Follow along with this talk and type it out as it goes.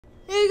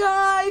Hey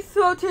guys,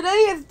 so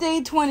today is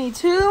day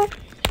 22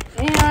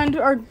 and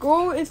our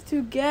goal is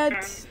to get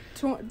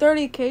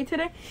 30k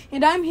today,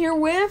 and I'm here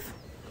with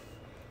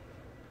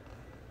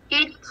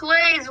It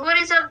plays. What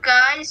is up,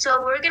 guys?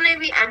 So we're gonna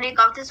be ending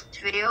off this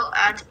video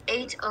at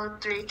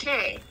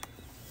 803k.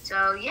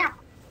 So yeah,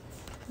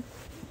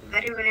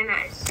 very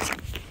nice.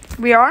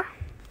 we are.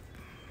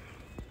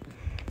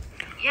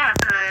 Yeah,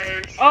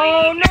 cause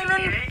Oh we no.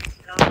 did it,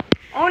 so.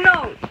 Oh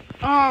no.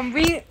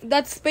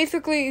 That's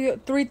basically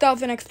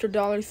 $3,000 extra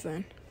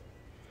then.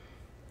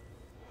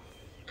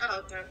 Oh,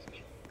 okay.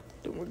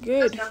 We're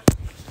good.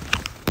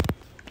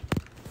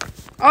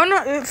 Oh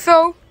no,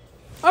 so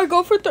I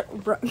go for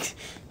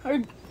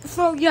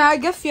so yeah, I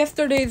guess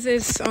yesterday's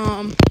is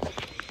so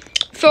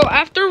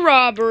after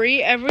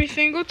robbery every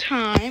single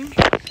time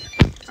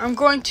I'm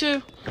going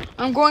to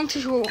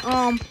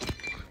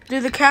do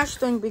the cash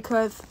thing,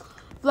 because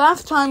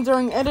last time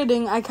during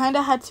editing I kind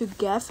of had to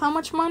guess how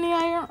much money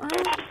I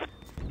earned.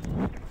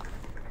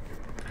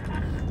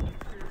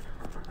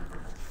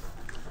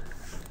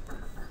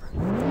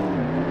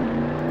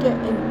 Get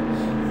in.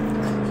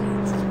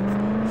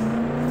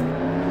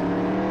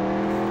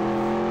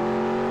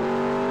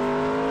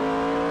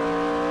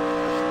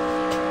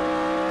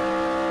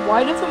 Why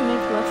does it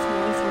make less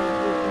noise when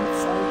you're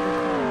inside the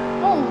car?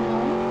 Oh no.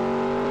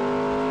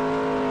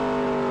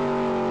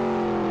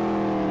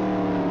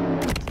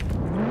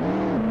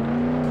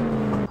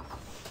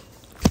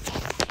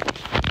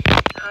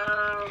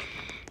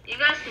 You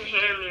guys can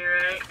hear me,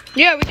 right?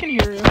 Yeah, we can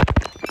hear you.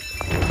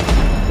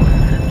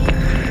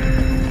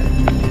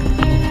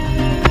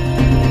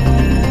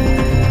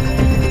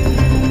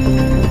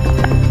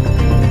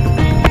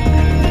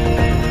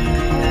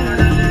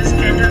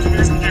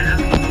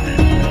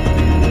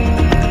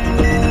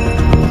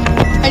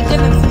 I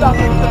didn't stop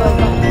until I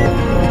got there.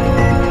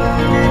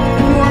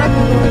 If you want, I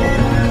can go in.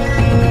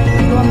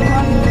 You want the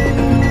car?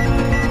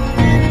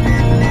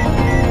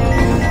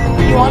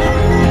 You want it?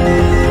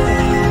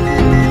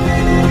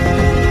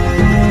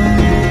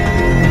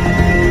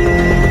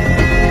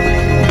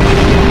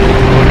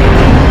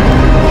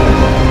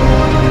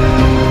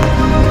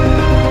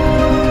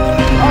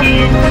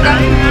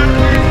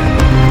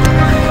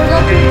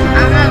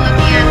 I'm not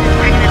looking at the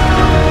pregnant.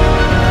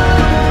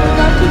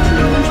 Forgot to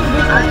introduce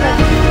myself.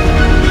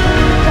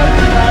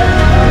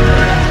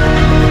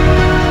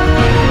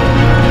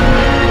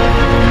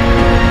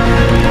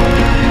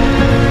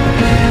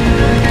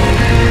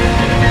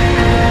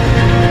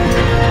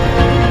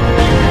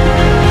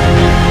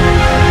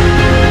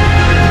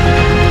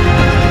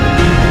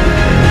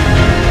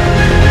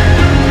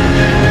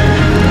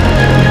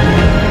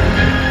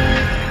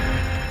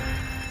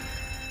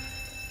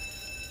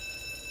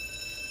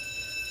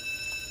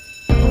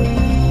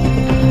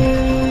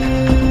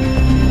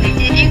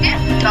 Did you get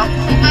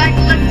double back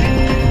electric?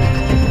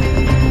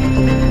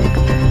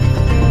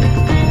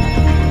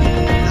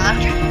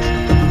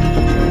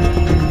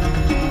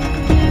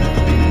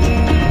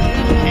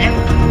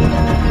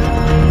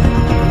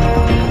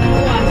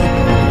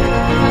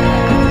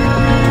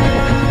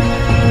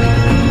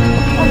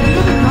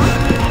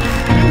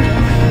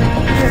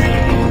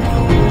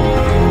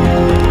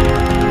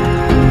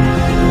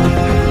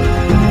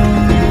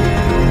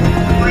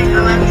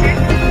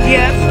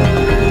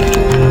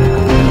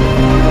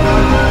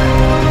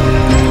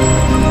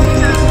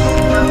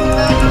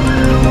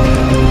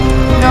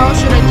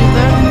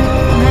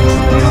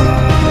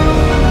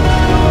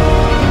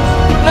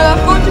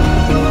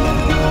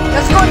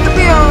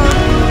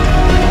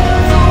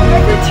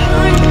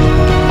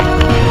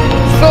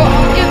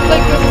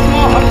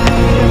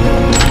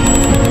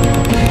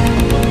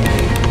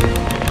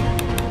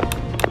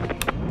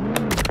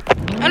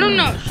 I don't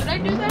know. Should I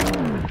do that?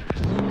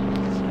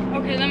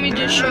 Okay, let me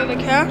just show the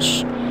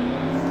cash.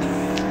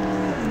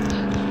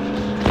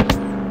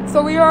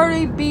 So we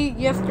already beat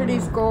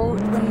yesterday's goal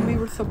when we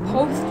were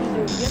supposed to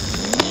do it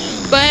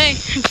yesterday. But hey,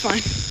 it's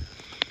fine.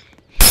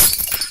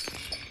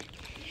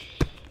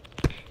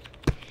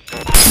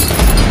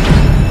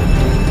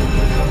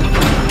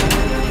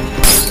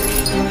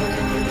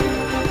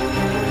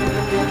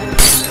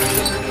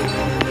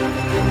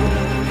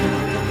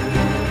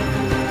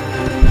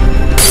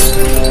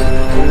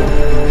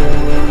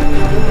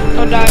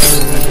 Oh, die.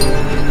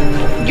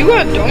 You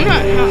got a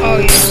donut? Oh,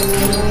 yeah.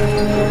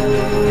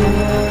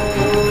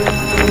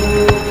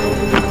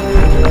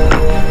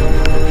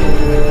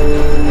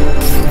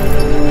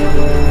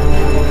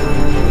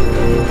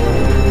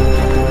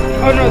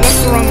 Oh, no, that's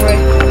the wrong way.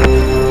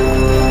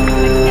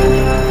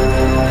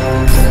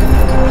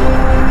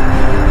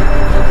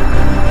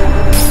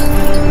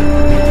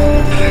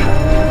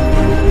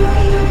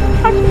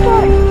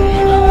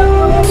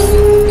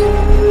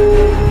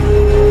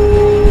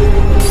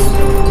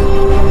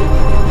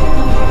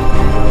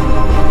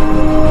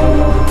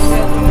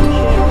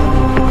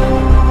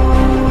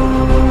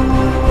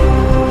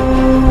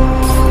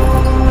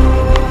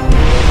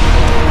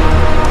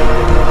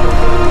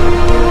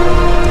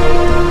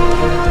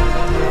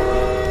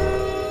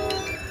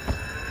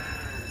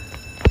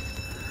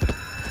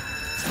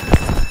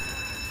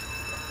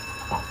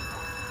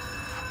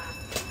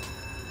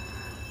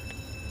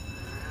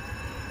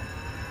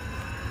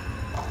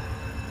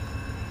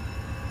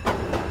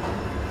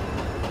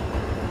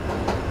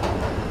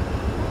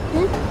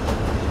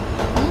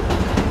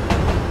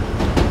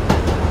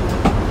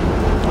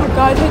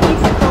 Guys, I just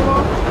fell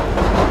off.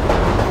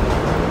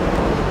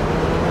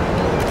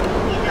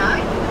 You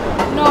died?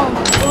 No,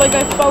 but like I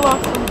fell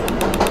off something.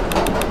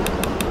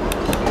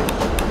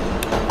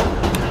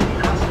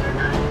 Did Oscar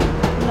die?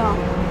 No.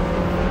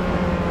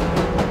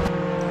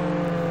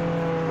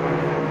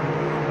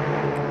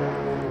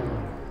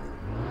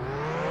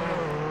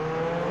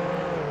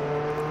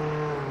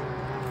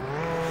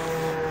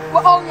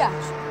 Well, oh yeah,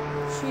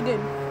 she did.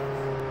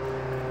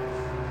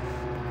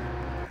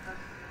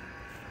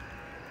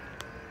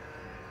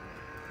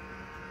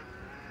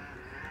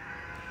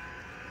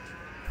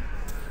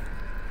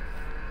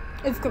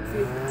 It's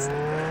confusing.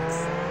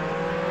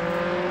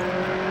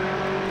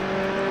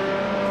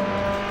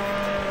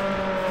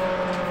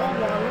 Oh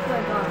wow, look what I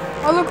got.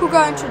 Oh, look who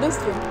got introduced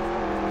to.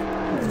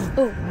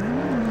 Oh,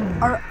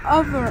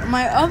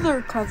 my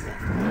other cousin.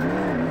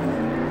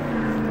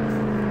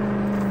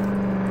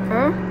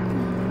 Her?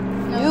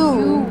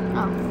 You.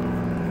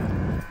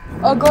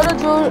 Oh. Go to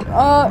George.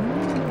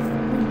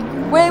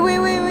 Wait.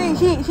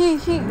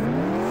 He.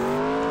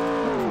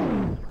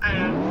 I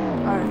know.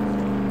 Alright.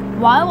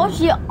 Why was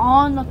she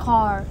on the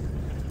car?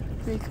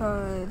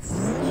 Because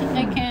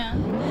I can't.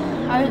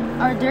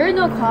 Are there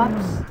no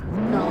cops?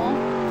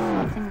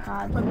 no, Oh, thank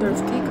God. but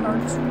there's key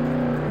cards.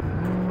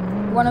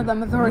 One of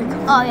them is already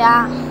gone. Oh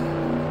yeah.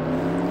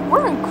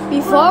 We're in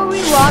Before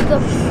we robbed the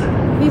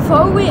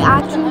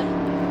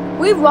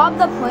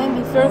plane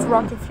before. There's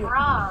rocket fuel.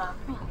 Bruh.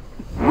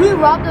 We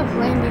robbed the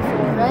plane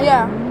before, right?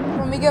 Yeah.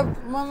 When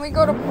we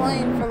go to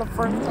plane for the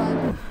first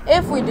time,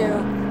 if we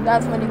do,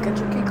 that's when you get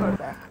your key card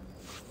back.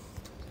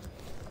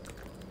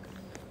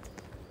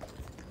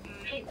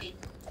 Maybe.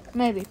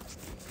 Maybe.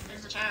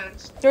 There's a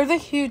chance. There's a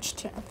huge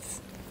chance.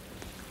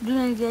 Do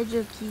you get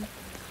your key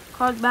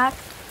card back?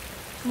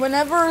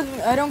 Whenever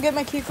I don't get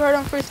my key card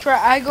on first try,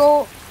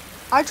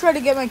 I try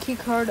to get my key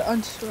card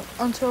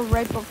until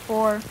right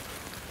before,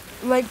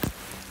 like,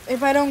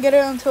 if I don't get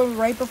it until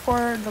right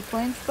before the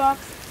plane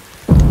stops,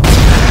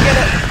 I get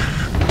it.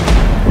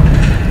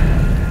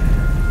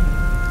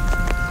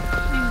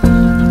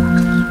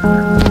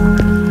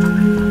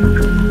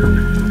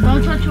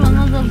 Don't touch one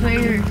of the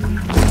bears.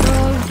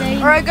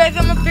 Alright guys,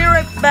 I'm gonna be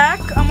right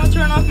back. I'm gonna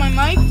turn off my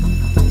mic.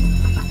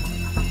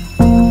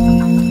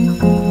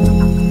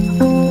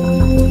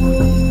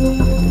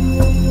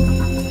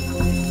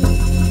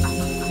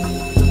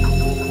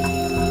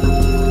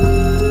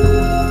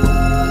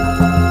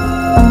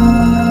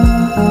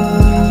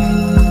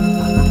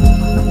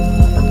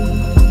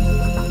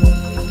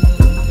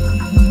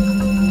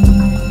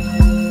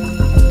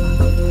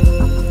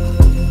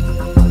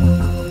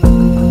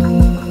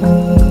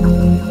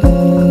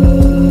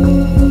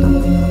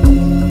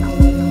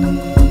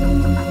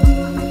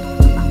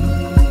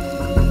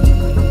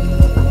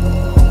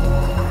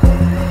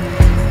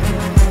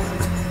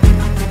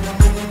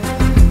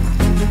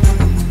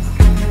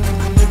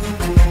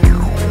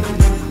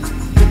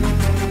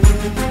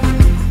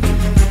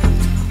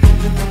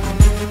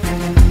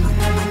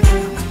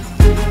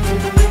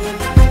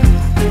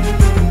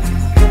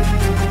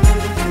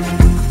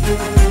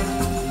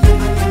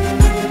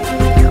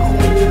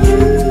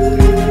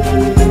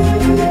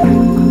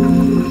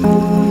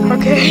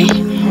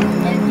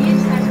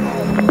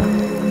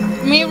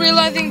 Me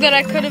realizing that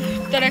I could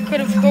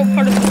have stole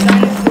part of the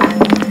dinosaur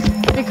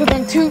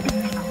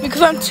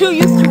because I'm too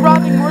used to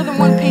robbing more than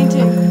one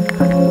painting.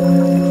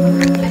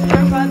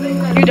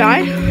 You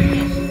died?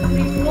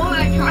 Before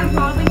I tried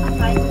robbing the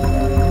plane.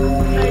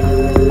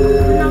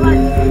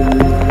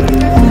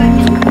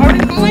 Are we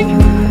going?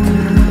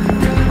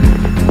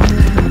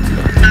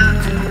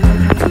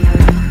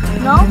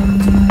 No?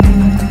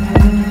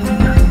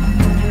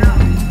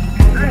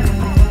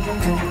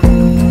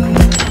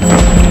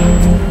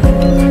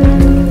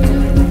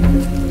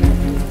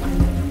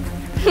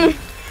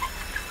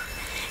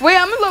 Wait,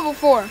 I'm at level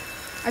 4,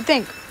 I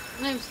think.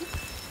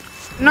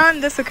 Not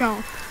in this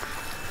account.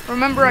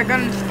 Remember, I got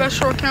a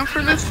special account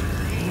for this.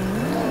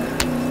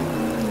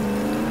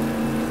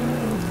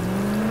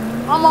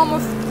 I'm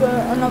almost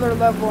another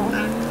level.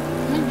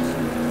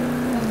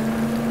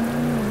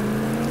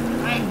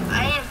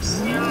 I am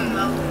still in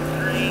level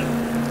 3.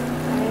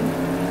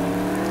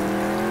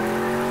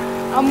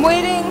 I'm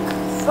waiting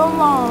so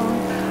long.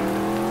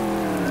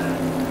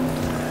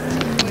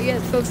 Oh yeah,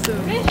 so soon.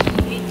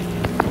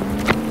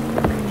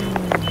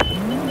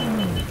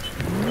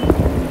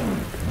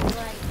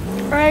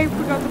 Alright,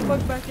 we got the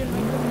plug back in.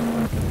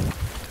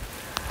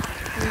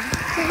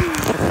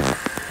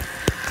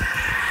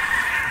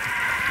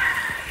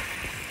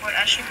 Wait,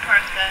 I should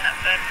park that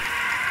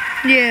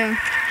then. Yeah.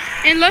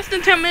 In less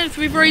than 10 minutes,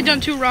 we've already done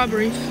 2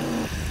 robberies.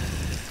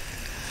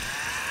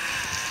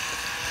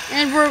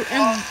 And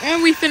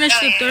we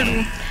finished the third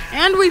one.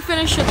 And we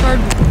finished the third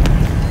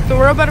one. So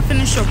we're about to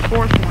finish the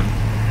 4th one.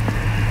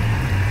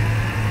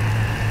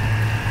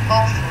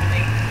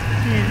 Hopefully.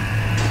 Yeah.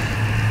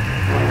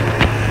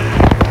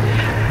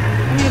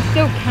 I mean, it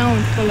still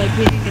counts, but like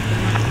we didn't get the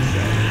money.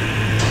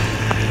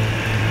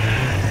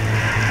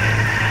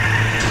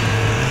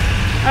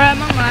 Alright,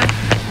 I'm on live.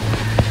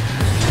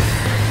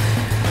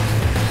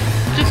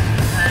 Just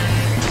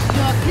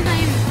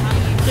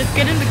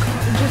get in the car.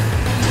 Just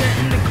get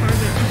in the car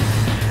there.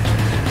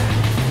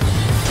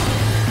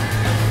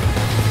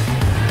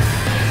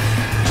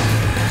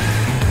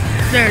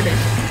 There it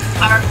is.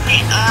 Alright,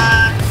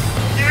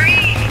 3,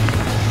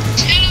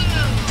 2,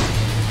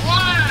 1,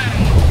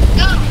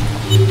 go!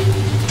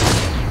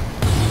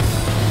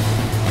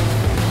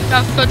 That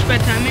was such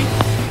bad timing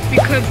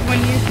because when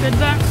you said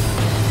that,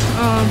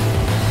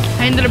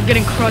 I ended up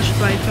getting crushed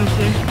by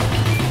something.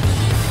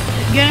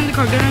 Get in the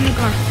car, get in the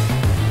car.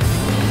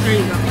 There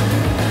you go.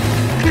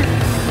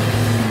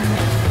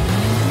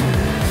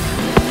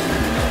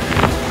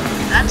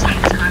 That's on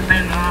time,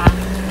 my mom.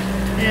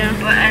 Yeah.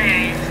 But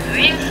anyways,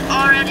 we've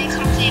already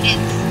completed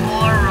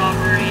 4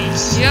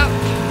 robberies. Yep.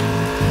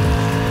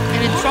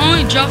 And it's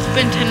only just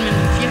been 10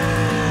 minutes, yeah.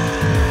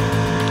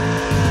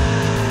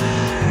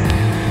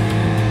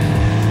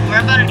 We're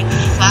about to do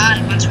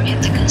 5 once we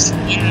get the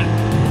casino.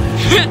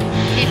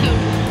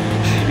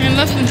 In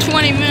less than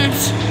 20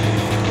 minutes,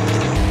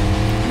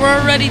 we're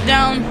already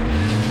down.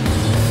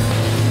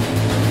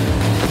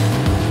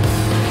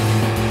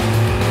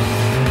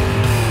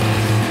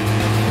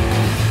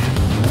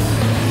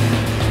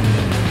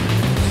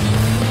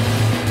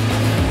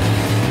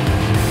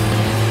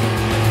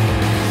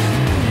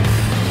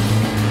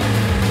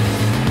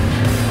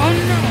 Oh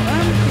no,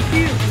 I'm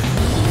confused.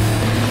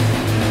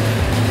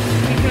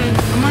 Because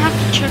I'm gonna have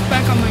to check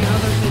back on my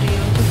other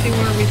video to see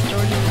where we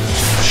started.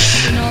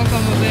 To know if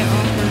I'm a bit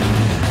off or not.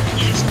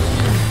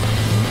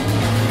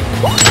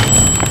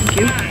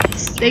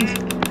 Thank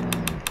you.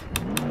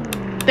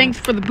 Thanks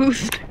for the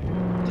boost.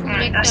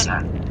 Alright, that's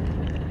not.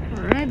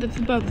 Alright, that's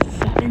about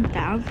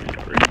 7,000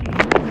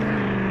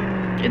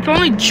 already. It's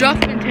only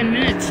just been 10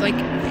 minutes. Like,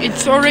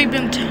 it's already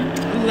been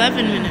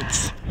 11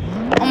 minutes.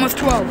 Almost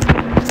 12.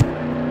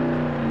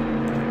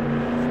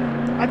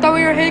 I thought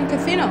we were hitting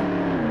casino.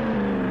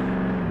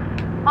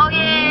 Oh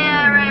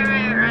yeah,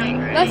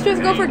 right. Let's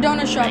just go for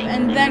donut shop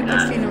and then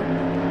casino.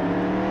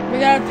 We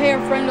gotta pay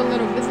our friend a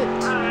little visit.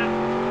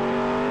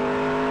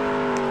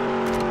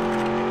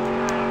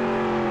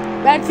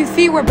 As you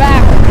see, we're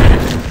back.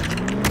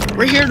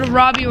 We're here to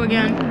rob you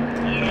again.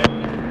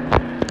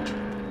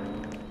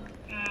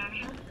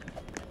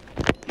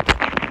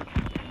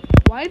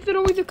 Why is it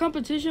always a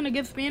competition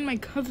against me and my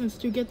cousins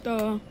to get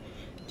the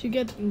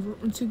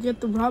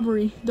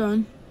robbery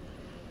done?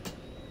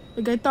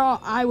 Like, I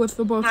thought I was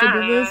supposed to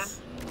do this.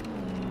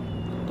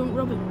 Don't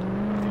rub it.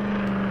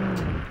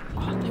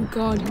 Oh, thank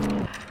God.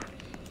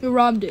 You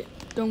robbed it.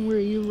 Don't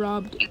worry, you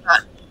robbed it.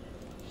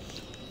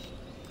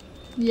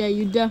 Yeah,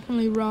 you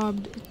definitely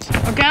robbed it.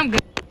 Okay, I'm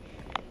good.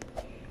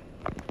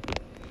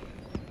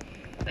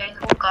 Wait,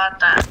 who got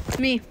that?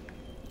 Me.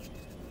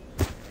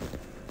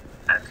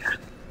 Okay.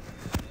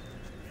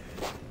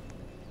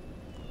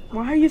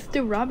 Why are you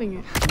still robbing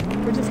it?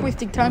 We're just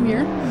wasting time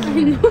here.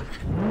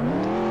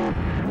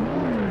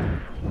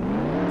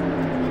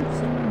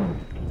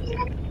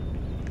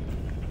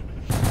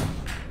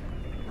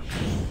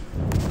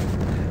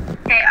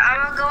 Hey, I'm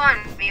gonna go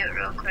on mute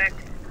real quick.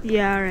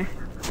 Yeah, alright.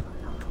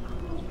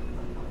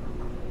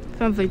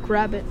 Sounds like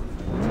rabbit.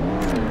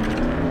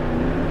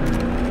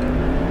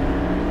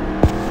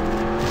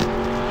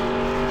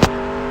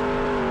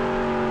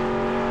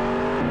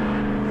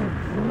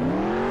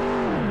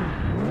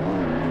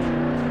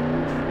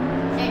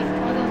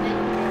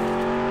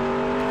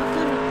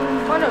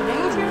 Cuando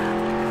vengo here?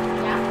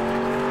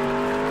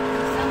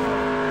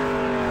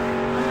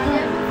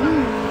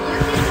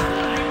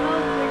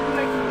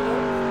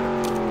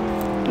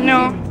 No.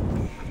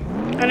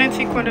 I didn't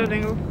see Cuando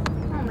Dingo.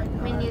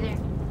 Me neither.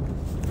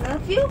 None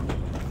of you?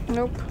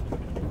 Nope.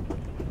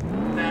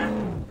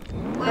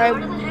 Wait, Right.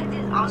 where the heck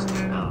did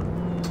Oscar go?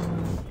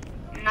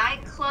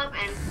 Nightclub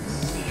and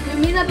You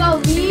mean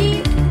about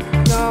me?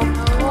 No.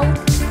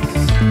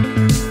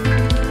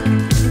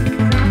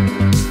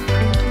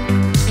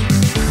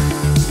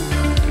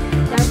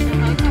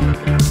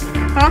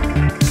 Huh?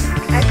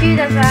 Actually,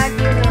 that's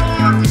actually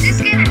oh, is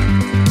this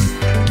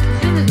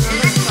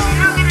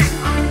gonna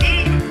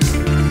update?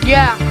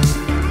 Yeah.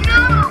 No,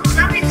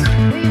 that makes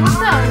Wait, what's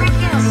that?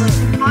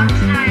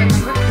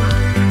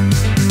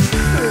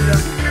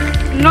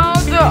 No,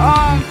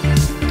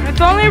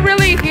 it's only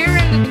really here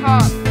in the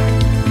top.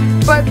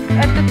 But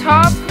at the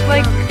top,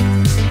 like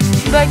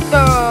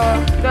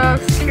the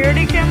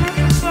security cameras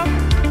and stuff,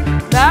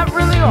 that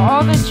really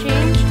all that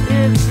changed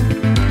is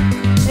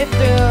if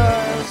the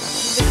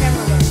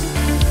camera light.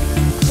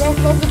 Don't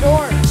close the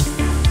door.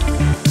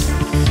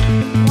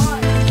 Why?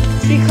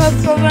 Because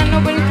so that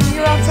nobody can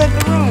hear outside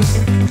the room.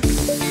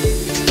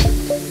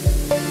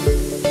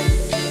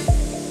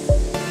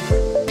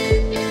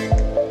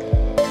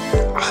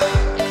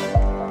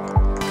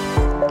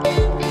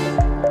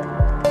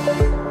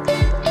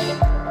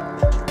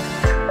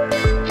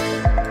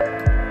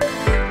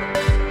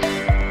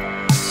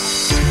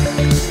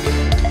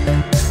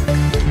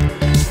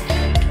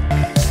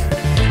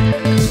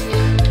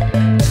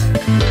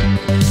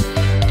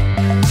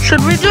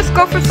 Should we just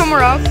go for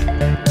somewhere else?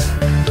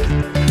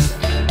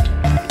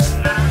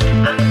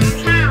 I'm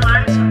trying to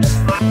learn some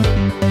stuff.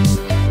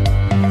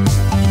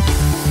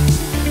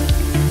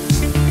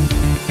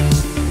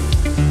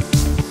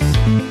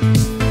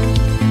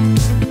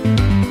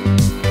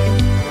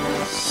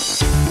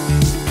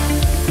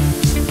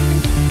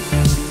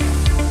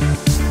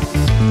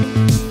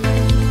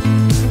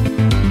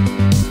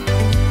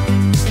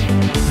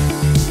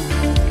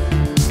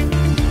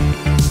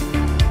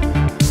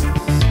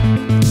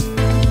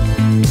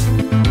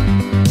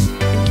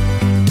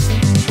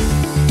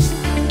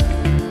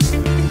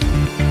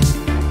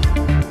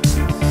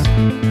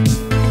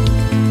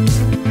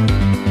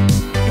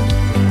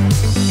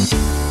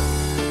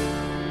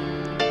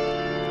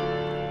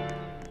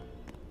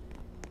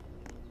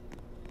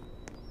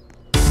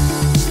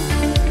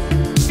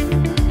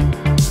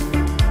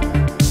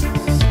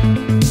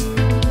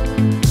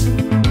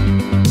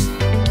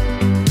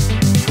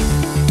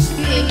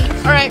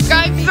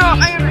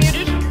 I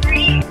unmuted.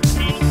 389.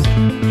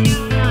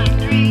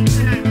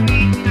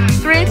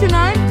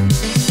 389.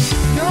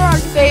 You're our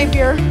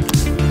savior.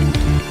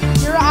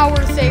 You're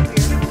our savior.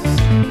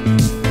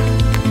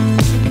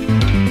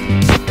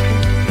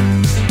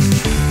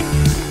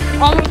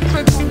 Almost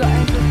clicked on the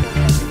anchor.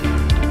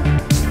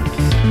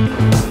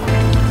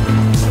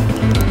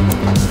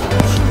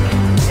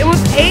 It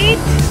was 8.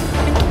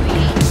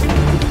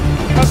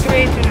 Oh,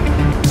 389.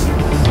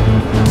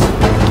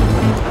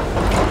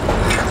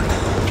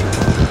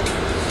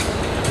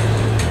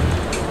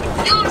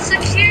 Yo,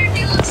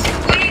 security looks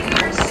way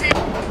more sick.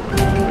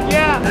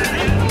 Yeah.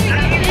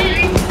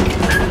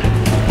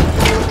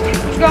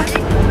 Let's go.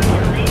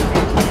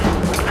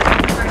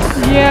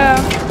 Yeah.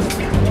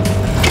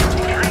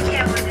 I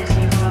can't win this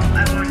equal.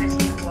 I want this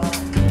equal.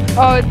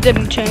 Oh, it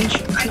didn't change.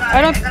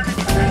 I don't.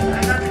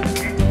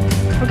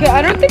 Okay,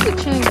 I don't think it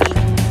changed.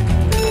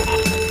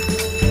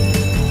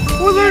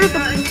 Who alerted the?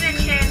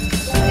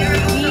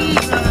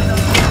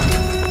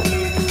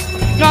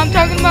 No, I'm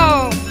talking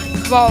about.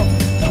 Come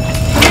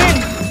in.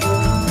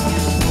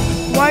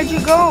 Why'd you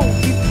go?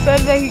 You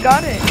said that he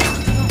got it.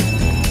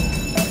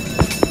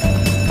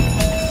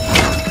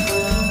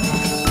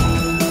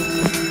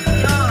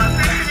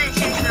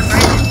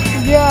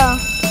 Yeah.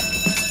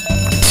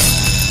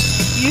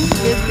 You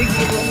did think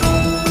you would.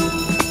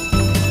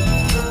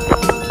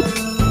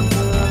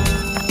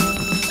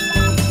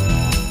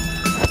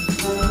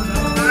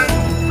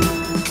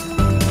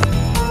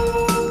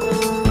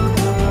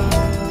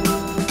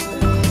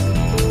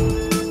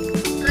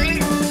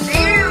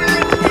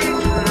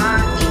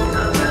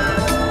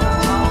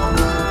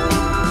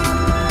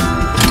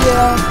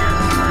 Yeah.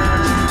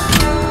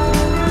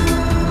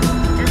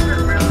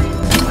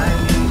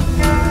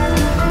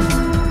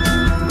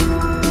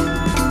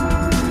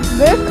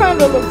 This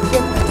kind of looks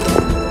different.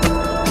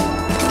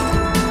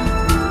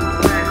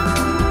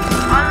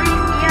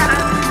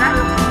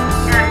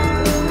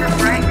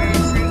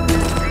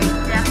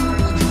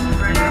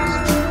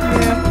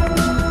 Yeah.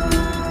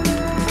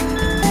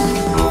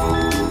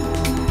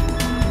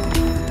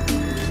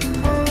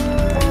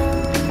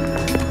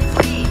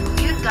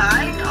 You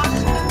died,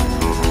 Austin?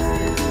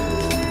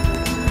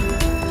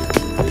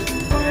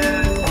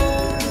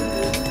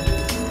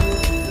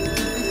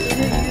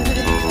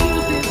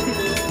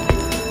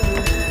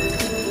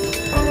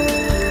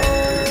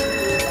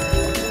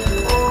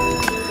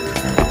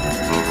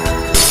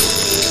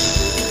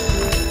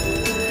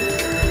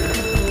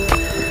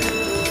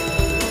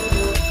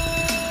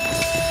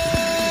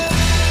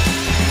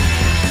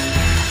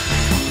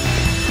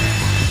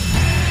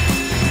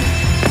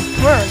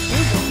 Where are you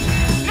going?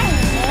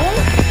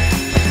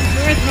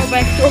 There is no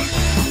back door.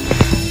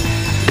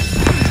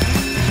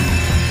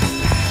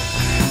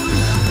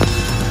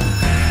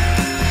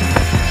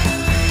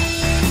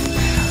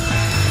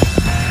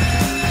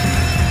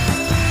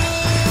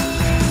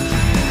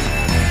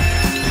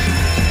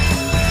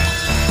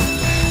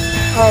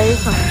 Oh, you're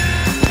fine.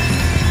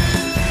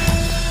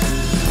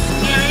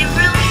 Yeah, they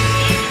really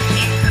need to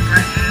change the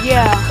right.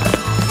 Yeah.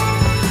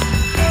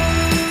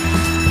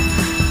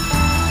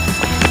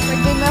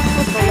 Like they messed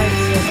with the lights.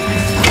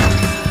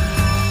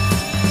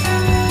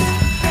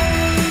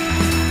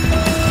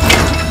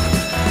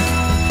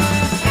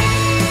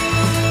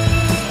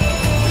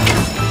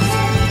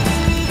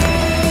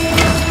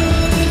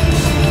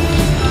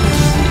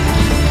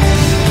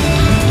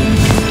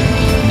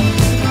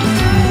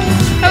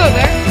 Hello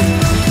there.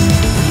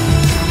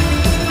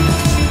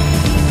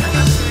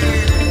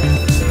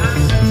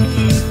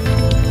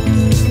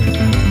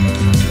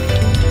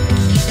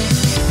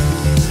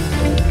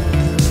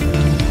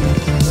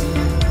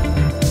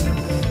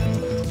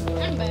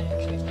 I'm bad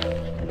actually.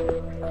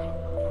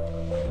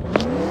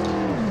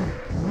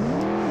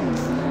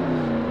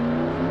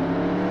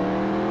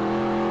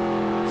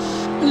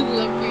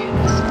 Love me in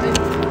this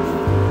video.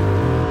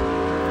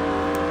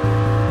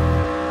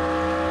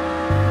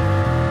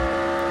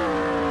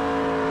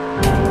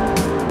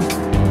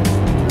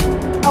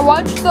 I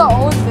watched the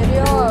old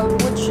video of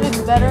which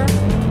is better,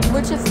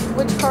 which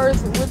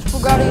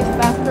Bugatti is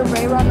faster,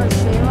 Veyron or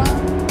Chiron.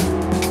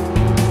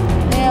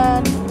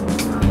 And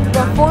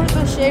before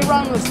the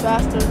Chiron was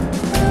faster.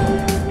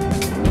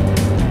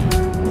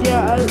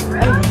 Yeah,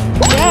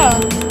 yeah,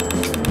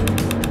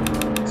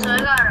 So I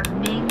got a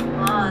big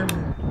bug.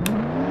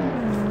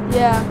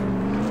 yeah.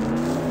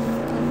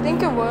 I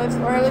think it was,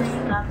 or at least,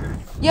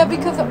 yeah,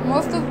 because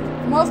most of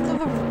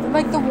the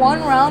like the one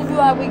round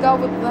that we got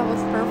that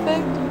was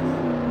perfect.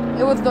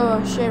 It was the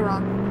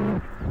Chiron.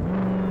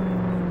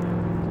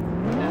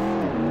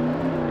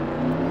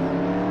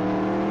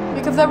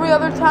 Because every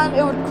other time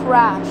it would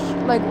crash.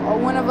 Like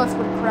one of us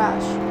would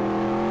crash.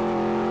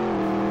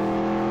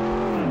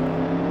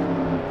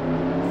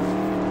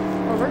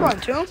 Oh, we're going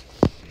to.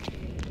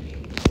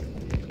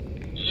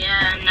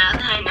 Yeah, now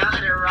that I know how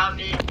to rob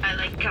it, I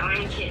like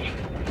going to it.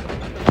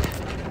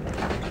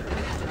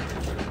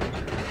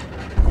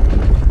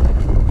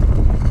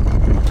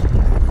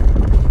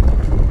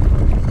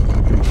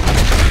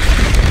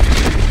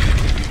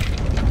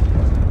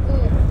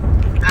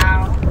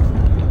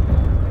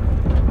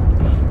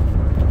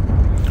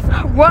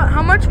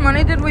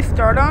 money did we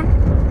start on?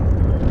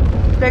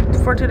 Like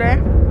for today?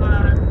 3. I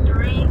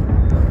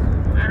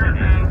don't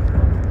know.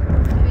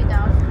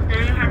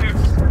 300.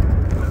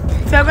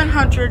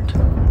 700.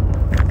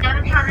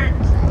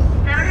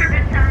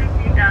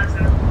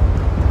 772,000.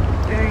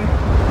 Dang.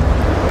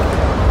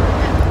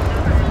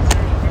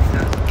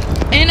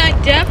 And I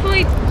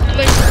definitely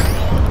like.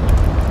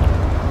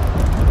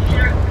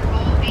 Should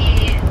goal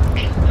be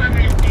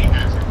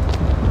 803,000?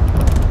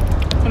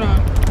 Hold on.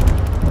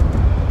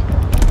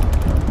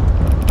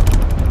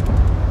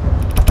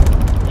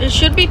 It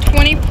should be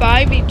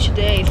 25 each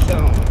day,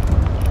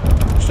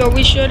 so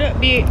we should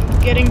be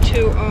getting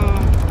to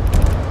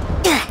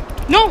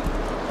no.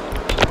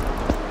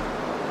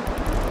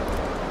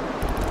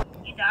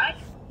 You died?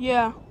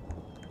 Yeah.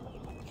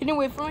 Can you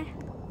wait for me?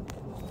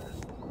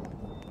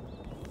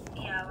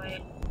 Yeah,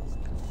 wait.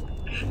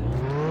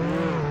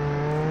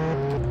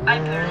 I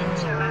barely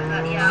survived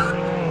that. Yeah, I'll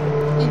wait for you.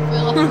 You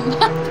feel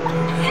like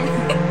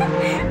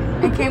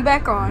It came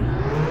back on.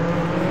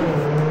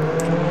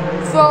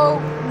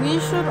 So we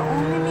should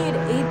only need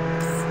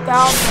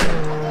 8,000.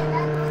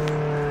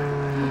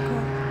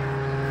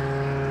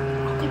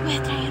 Ok,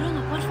 puedes traer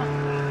uno, porfa.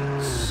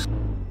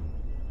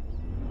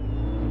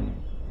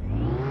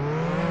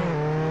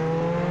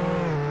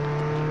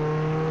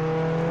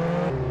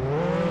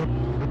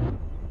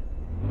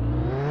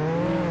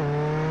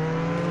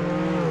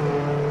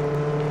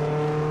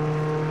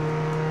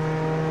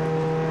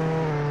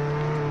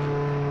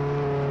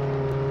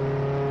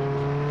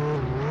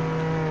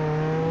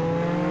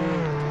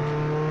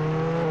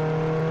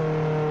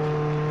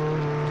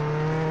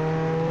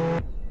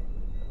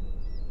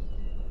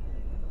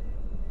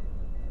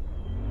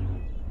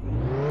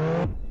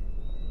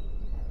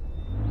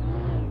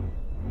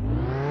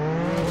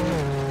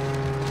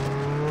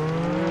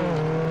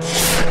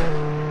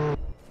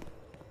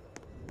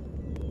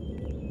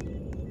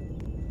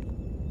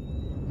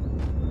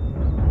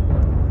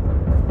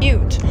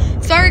 Mute.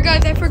 Sorry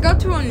guys, I forgot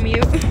to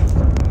unmute.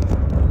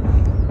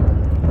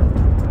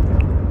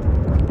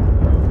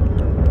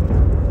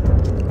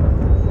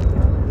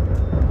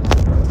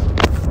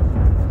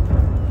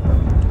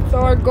 So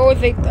our goal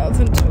is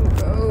 8,000 to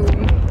go.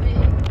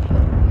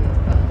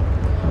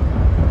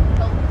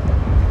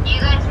 You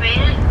guys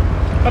made it?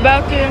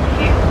 About to.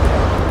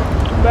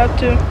 About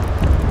to.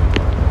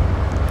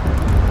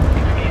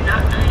 I did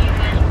not know you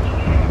guys were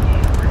here.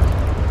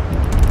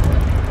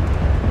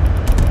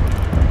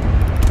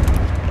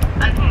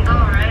 I can go,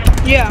 right?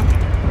 Yeah.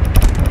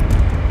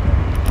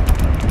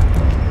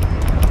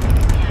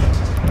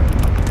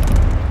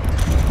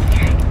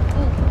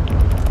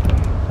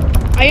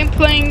 I am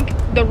playing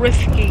the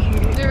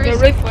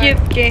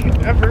riskiest game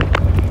ever.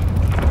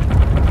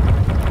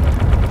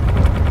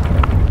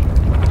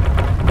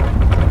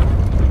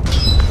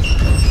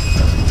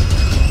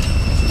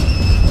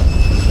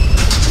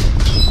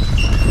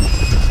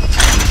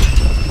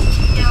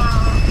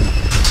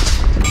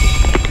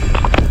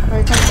 Are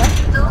you coming back?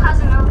 Still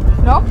hasn't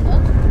opened. No?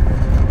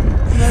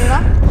 No, you're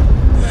not?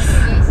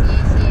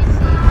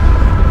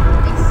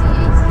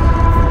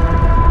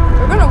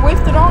 We're gonna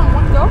waste it all in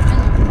one go.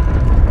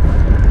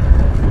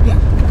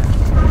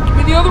 Give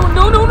me the other one.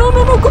 No, no, no,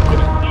 no, no. Go. What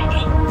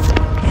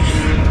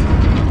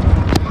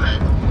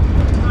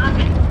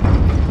happened?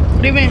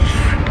 What do you mean?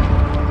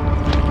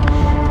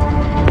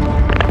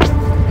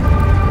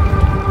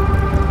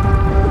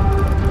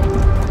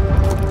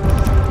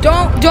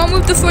 Don't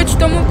move the switch.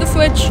 Don't move the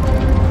switch.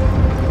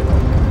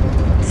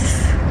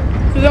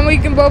 So then we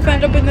can both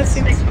end up in the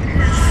same.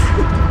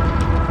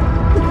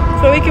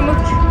 So we can move.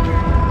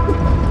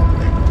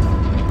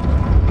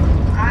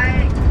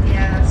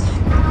 Yes.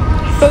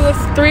 So the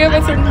three of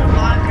us I'm are. the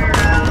locker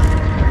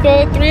route.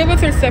 So the three of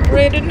us are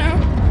separated now.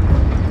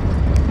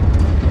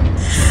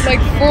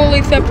 Like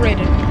fully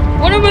separated.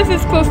 One of us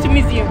is close to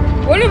museum.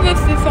 One of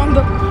us is on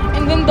the,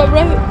 and then the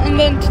rest, and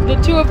then the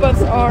two of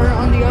us are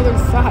on the other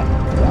side,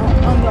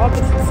 on the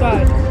opposite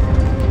side.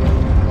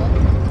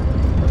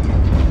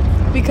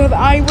 Because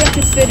I went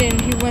to sit in,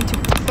 he went to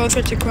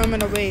closer to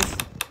criminal base.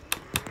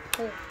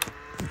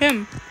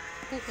 Him,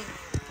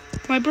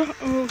 my bro.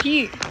 Oh,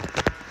 he.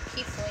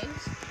 He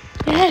flames.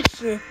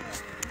 Yes. No!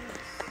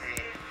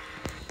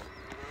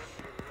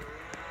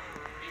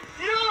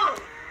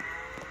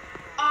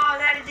 Oh,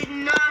 that did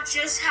not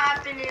just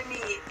happen to me.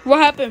 What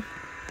happened?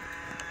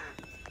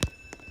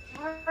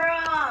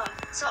 Bruh.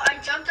 So I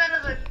jumped out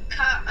of the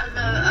cart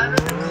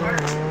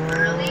too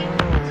early.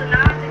 So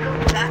now I have to go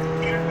back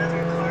and get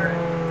another cart.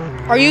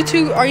 Are you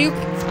two? Are you?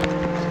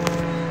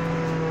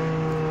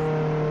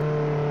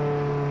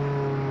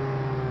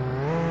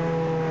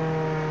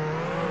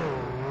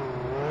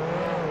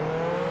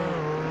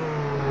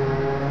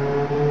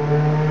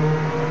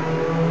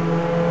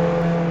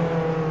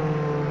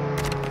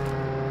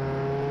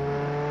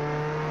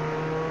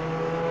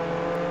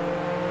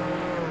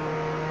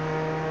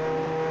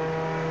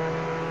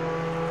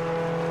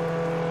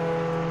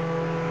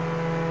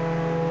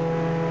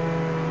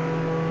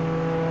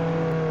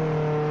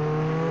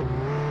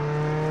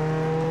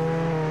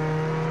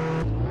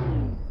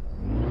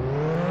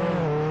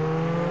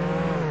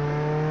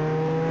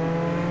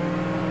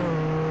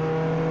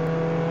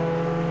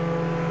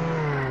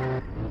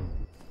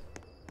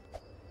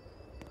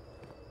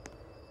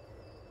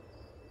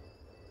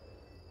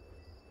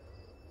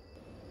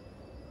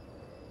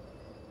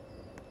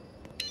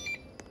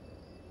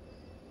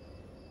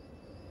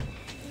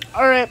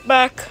 Alright,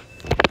 back.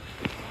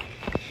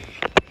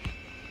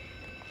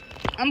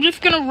 I'm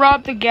just gonna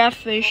rob the gas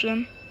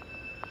station.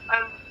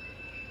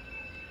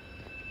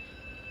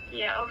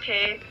 Yeah,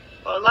 okay.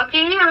 Well, lucky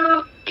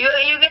you.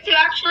 You get to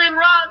actually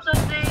rob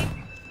something.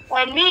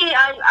 And me,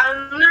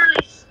 I'm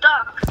literally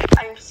stuck.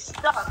 I'm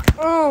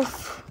stuck.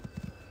 Oof.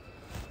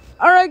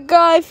 Alright,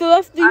 guys, so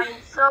that's the... I'm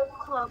so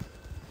close.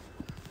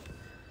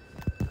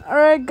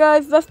 Alright,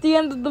 guys, that's the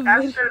end of the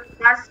video.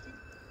 That's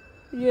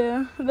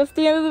Yeah, that's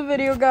the end of the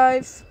video,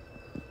 guys.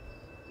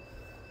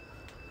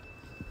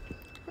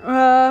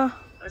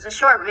 it was a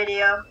short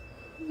video.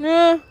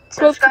 Yeah.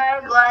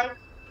 Subscribe, like,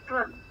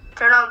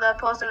 turn on the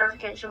post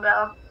notification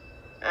bell.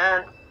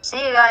 And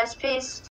see you guys. Peace.